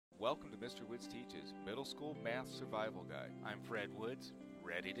Welcome to Mr. Woods Teaches, Middle School Math Survival Guide. I'm Fred Woods,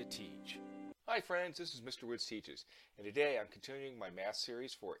 ready to teach. Hi friends, this is Mr. Woods Teaches, and today I'm continuing my math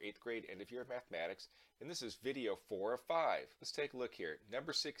series for 8th grade end of year mathematics, and this is video 4 of 5. Let's take a look here.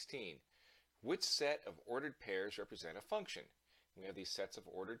 Number 16. Which set of ordered pairs represent a function? We have these sets of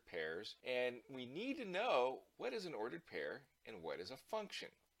ordered pairs, and we need to know what is an ordered pair and what is a function.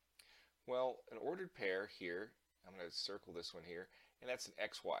 Well, an ordered pair here, I'm going to circle this one here, and that's an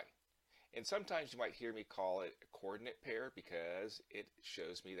xy. And sometimes you might hear me call it a coordinate pair because it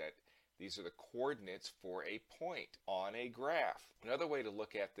shows me that these are the coordinates for a point on a graph. Another way to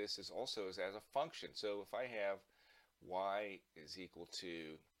look at this is also as a function. So if I have y is equal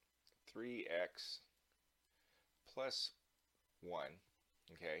to 3x plus 1,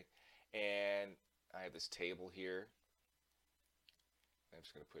 okay, and I have this table here. I'm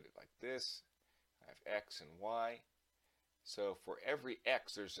just going to put it like this. I have x and y. So for every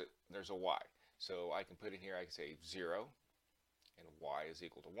x, there's a y. So I can put in here, I can say 0, and y is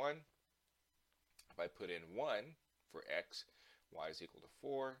equal to 1. If I put in 1 for x, y is equal to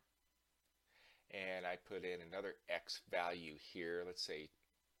 4. And I put in another x value here, let's say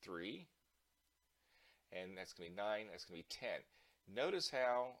 3. And that's going to be 9, that's going to be 10. Notice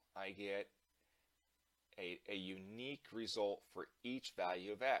how I get a unique result for each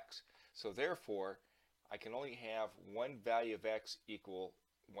value of x. So therefore, I can only have one value of x equal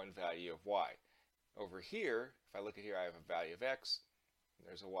one value of y. Over here, if I look at here, I have a value of x, and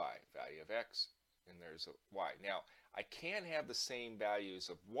there's a y. Value of x, and there's a y. Now, I can have the same values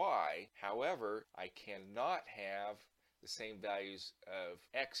of y, however, I cannot have the same values of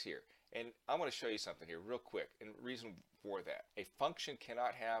x here. And I'm going to show you something here real quick, and the reason for that. A function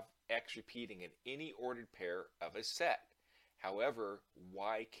cannot have x repeating in any ordered pair of a set. However,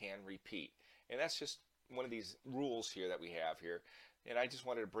 y can repeat. And that's just one of these rules here that we have here. And I just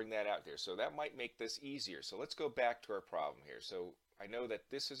wanted to bring that out there. So that might make this easier. So let's go back to our problem here. So I know that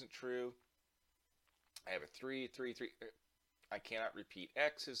this isn't true. I have a 3, 3, 3. I cannot repeat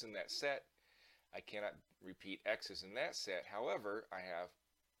x's in that set. I cannot repeat x's in that set. However, I have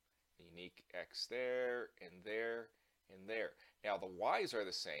a unique x there, and there, and there. Now the y's are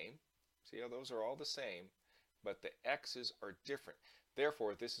the same. See how those are all the same, but the x's are different.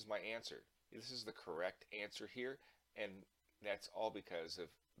 Therefore, this is my answer. This is the correct answer here, and that's all because of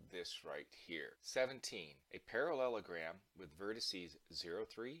this right here. 17. A parallelogram with vertices 0,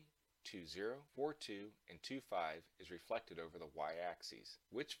 3, 2, 0, 4, 2, and 2, 5 is reflected over the y-axis.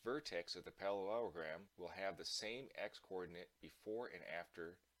 Which vertex of the parallelogram will have the same x-coordinate before and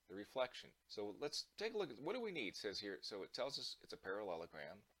after the reflection? So let's take a look at what do we need. It says here, so it tells us it's a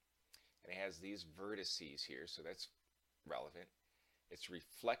parallelogram, and it has these vertices here, so that's relevant. It's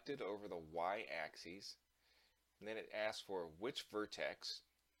reflected over the y-axis, and then it asks for which vertex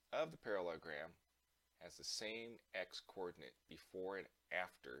of the parallelogram has the same x-coordinate before and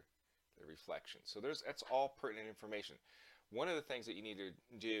after the reflection. So that's all pertinent information. One of the things that you need to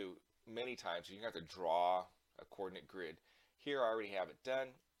do many times, you have to draw a coordinate grid. Here I already have it done.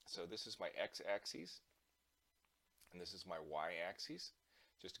 So this is my x-axis, and this is my y-axis,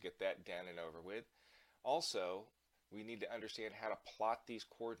 just to get that done and over with. Also, we need to understand how to plot these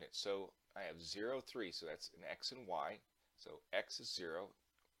coordinates. So I have 0, 3, so that's an x and y. So x is 0,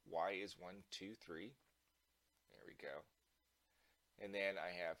 y is 1, 2, 3. There we go. And then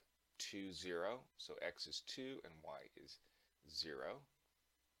I have 2, 0, so x is 2 and y is 0.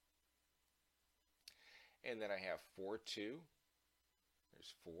 And then I have 4, 2.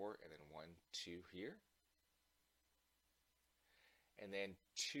 There's 4 and then 1, 2 here. And then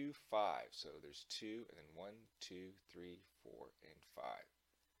 2, 5. So there's 2 and then 1, 2, 3, 4, and 5.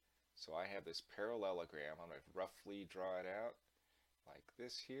 So I have this parallelogram. I'm going to roughly draw it out like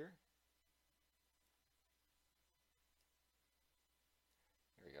this here.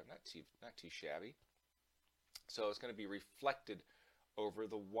 There we go. Not too shabby. So it's going to be reflected over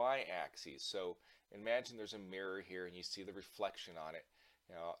the y-axis. So imagine there's a mirror here and you see the reflection on it.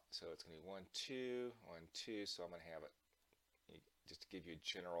 Now, so it's going to be 1, 2, 1, 2. So I'm going to have it just to give you a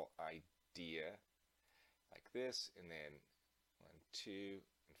general idea like this, and then 1, 2,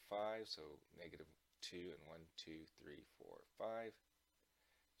 and 5. So negative 2 and 1, 2, 3, 4, 5.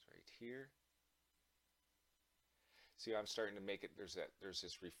 It's right here. See, I'm starting to make it, there's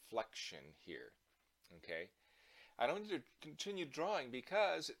this reflection here. Okay, I don't need to continue drawing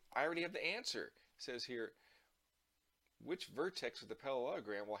because I already have the answer. It says here, which vertex of the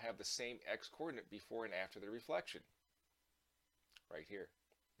parallelogram will have the same x-coordinate before and after the reflection? Right here.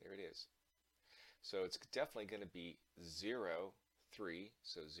 There it is. So it's definitely going to be 0, 3.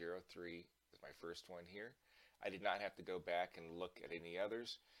 So 0, 3 is my first one here. I did not have to go back and look at any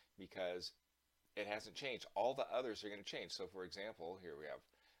others because it hasn't changed. All the others are going to change. So for example, here we have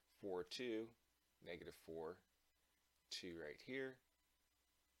 4, 2, negative 4, 2 right here.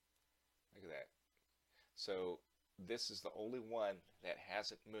 Look at that. So this is the only one that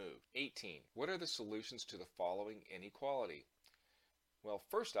hasn't moved. 18. What are the solutions to the following inequality? Well,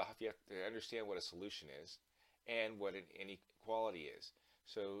 first off, you have to understand what a solution is and what an inequality is.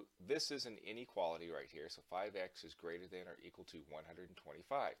 So this is an inequality right here. So 5x is greater than or equal to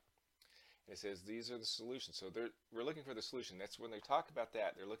 125. And it says these are the solutions. So we're looking for the solution. That's when they talk about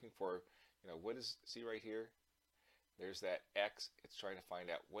that. They're looking for, what is, see right here? There's that x. It's trying to find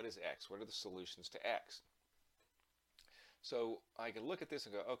out what is x. What are the solutions to x? So I can look at this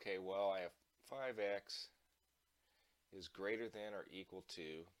and go, okay, well, I have 5x is greater than or equal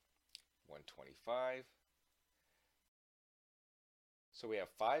to 125. So we have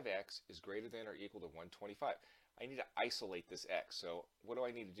 5x is greater than or equal to 125. I need to isolate this x. So what do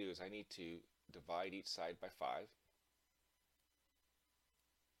I need to do is I need to divide each side by 5.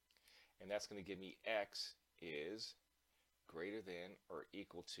 And that's going to give me x is greater than or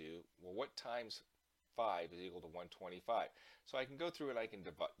equal to, well, what times 5 is equal to 125? So I can go through and I can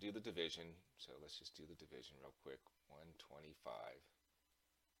do the division. So let's just do the division real quick. 125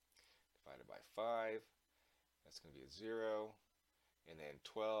 divided by 5. That's going to be a 0. And then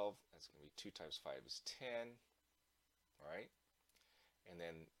 12, that's going to be 2 times 5 is 10. All right? And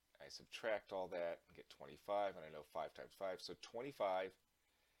then I subtract all that and get 25, and I know 5 times 5. So 25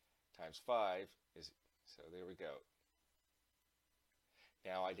 times 5 is, so there we go.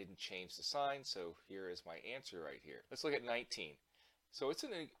 Now I didn't change the sign, so here is my answer right here. Let's look at 19. So it's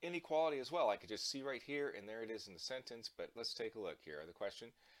an inequality as well. I could just see right here, and there it is in the sentence, but let's take a look here. The question,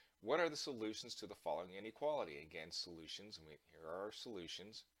 what are the solutions to the following inequality? Again, solutions, and here are our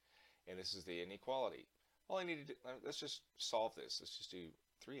solutions, and this is the inequality. All I need to do, let's just solve this. Let's just do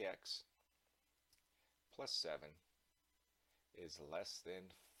 3x plus 7 is less than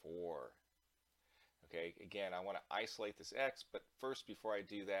 4. Okay, again, I want to isolate this x, but first, before I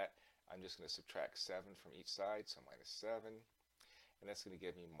do that, I'm just going to subtract 7 from each side, so minus 7, and that's going to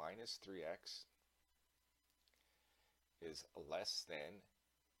give me minus 3x is less than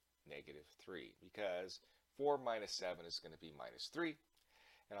negative 3, because 4 minus 7 is going to be minus 3.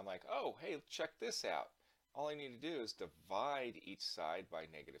 And I'm like, oh, hey, check this out. All I need to do is divide each side by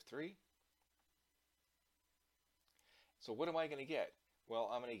negative 3. So what am I going to get? Well,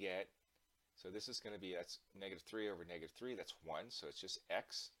 I'm going to get, so this is going to be, that's negative 3 over negative 3, that's 1, so it's just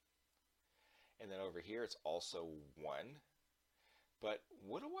x. And then over here, it's also 1. But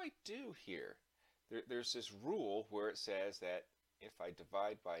what do I do here? There's this rule where it says that if I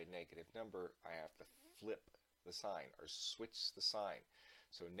divide by a negative number, I have to flip the sign or switch the sign.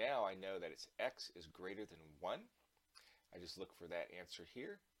 So now I know that it's x is greater than 1. I just look for that answer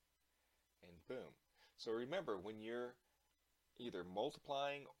here, and boom. So remember, when you're either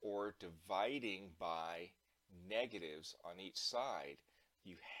multiplying or dividing by negatives on each side,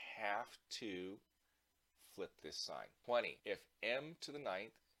 you have to flip this sign. 20. If m to the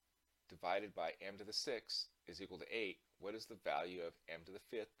 9th divided by m to the 6th is equal to 8, what is the value of m to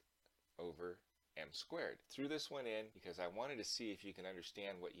the 5th over m squared? Threw this one in because I wanted to see if you can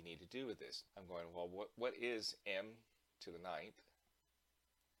understand what you need to do with this. I'm going, well, what is m to the 9th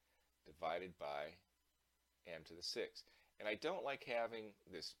divided by m to the 6th? And I don't like having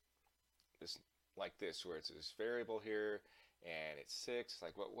this like this, where it's this variable here and it's 6.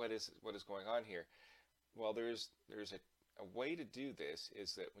 Like what is going on here? Well, there's a way to do this,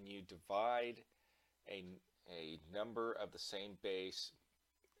 is that when you divide a number of the same base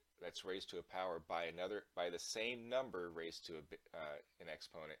that's raised to a power by the same number raised to an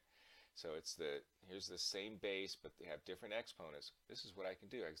exponent. So here's the same base, but they have different exponents. This is what I can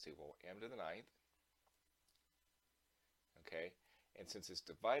do. I can say, well, m to the 9th. Okay, and since it's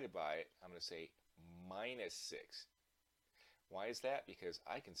divided by it, I'm going to say minus 6. Why is that? Because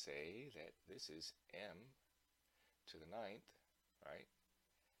I can say that this is m to the 9th, right,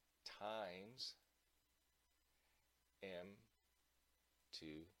 times m to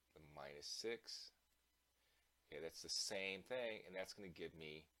the minus 6. Okay, that's the same thing, and that's going to give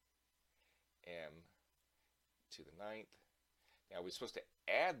me m to the 9th. Now we're supposed to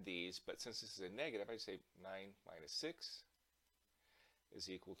add these, but since this is a negative, I say 9 minus 6 is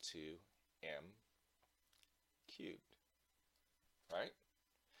equal to m cubed, right?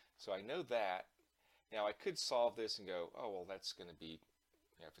 So I know that. Now I could solve this and go, oh, well, that's going to be,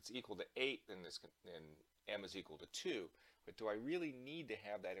 if it's equal to 8, then m is equal to 2. But do I really need to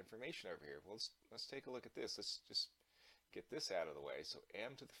have that information over here? Well, let's take a look at this. Let's just get this out of the way. So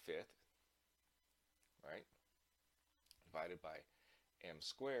m to the 5th, right, divided by m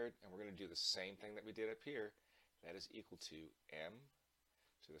squared, and we're going to do the same thing that we did up here. That is equal to m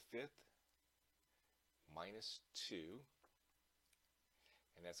to the 5th minus 2,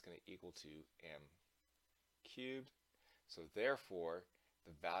 and that's going to equal to m cubed. So therefore,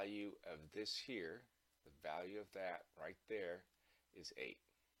 the value of this here, the value of that right there, is 8.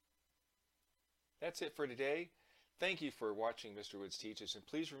 That's it for today. Thank you for watching Mr. Woods Teaches, and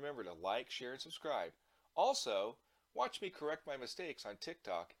please remember to like, share, and subscribe. Also, watch me correct my mistakes on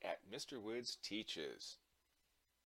TikTok at Mr. Woods Teaches.